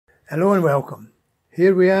Hello and welcome.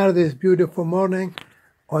 Here we are this beautiful morning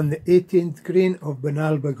on the 18th green of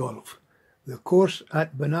Benalba Golf, the course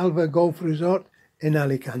at Benalba Golf Resort in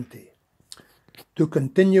Alicante, to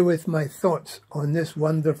continue with my thoughts on this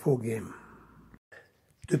wonderful game.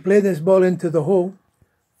 To play this ball into the hole,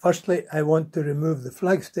 firstly I want to remove the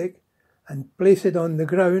flagstick and place it on the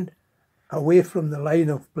ground away from the line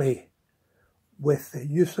of play, with the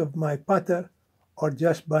use of my putter or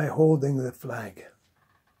just by holding the flag.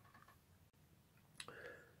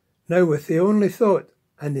 Now, with the only thought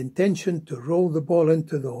and intention to roll the ball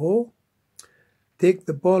into the hole, take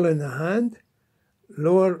the ball in the hand,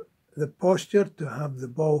 lower the posture to have the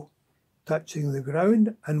ball touching the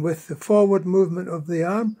ground, and with the forward movement of the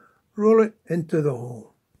arm, roll it into the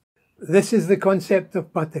hole. This is the concept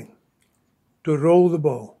of putting, to roll the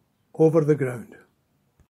ball over the ground.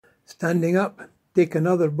 Standing up, take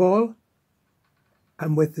another ball,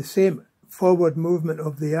 and with the same forward movement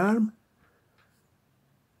of the arm,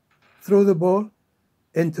 throw the ball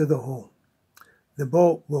into the hole. The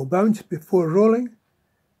ball will bounce before rolling,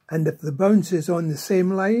 and if the bounce is on the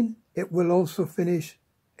same line, it will also finish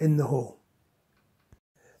in the hole.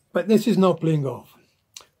 But this is not playing golf.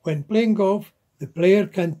 When playing golf, the player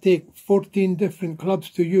can take 14 different clubs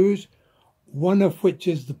to use, one of which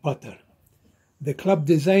is the putter, the club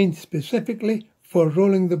designed specifically for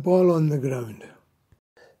rolling the ball on the ground.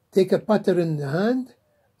 Take a putter in the hand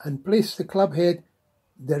and place the club head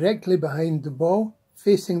directly behind the ball,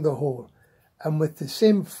 facing the hole, and with the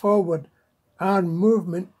same forward arm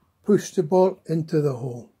movement, push the ball into the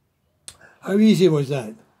hole. How easy was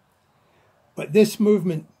that? But this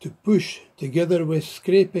movement to push, together with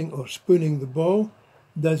scraping or spooning the ball,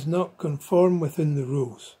 does not conform within the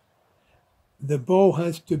rules. The ball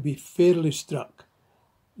has to be fairly struck.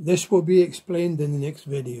 This will be explained in the next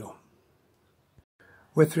video.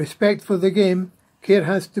 With respect for the game, care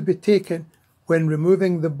has to be taken when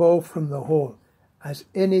removing the ball from the hole, as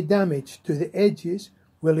any damage to the edges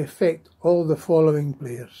will affect all the following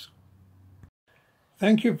players.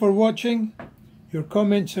 Thank you for watching. Your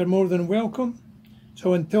comments are more than welcome.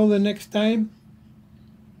 So until the next time,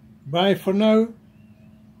 bye for now.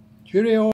 Cheerio.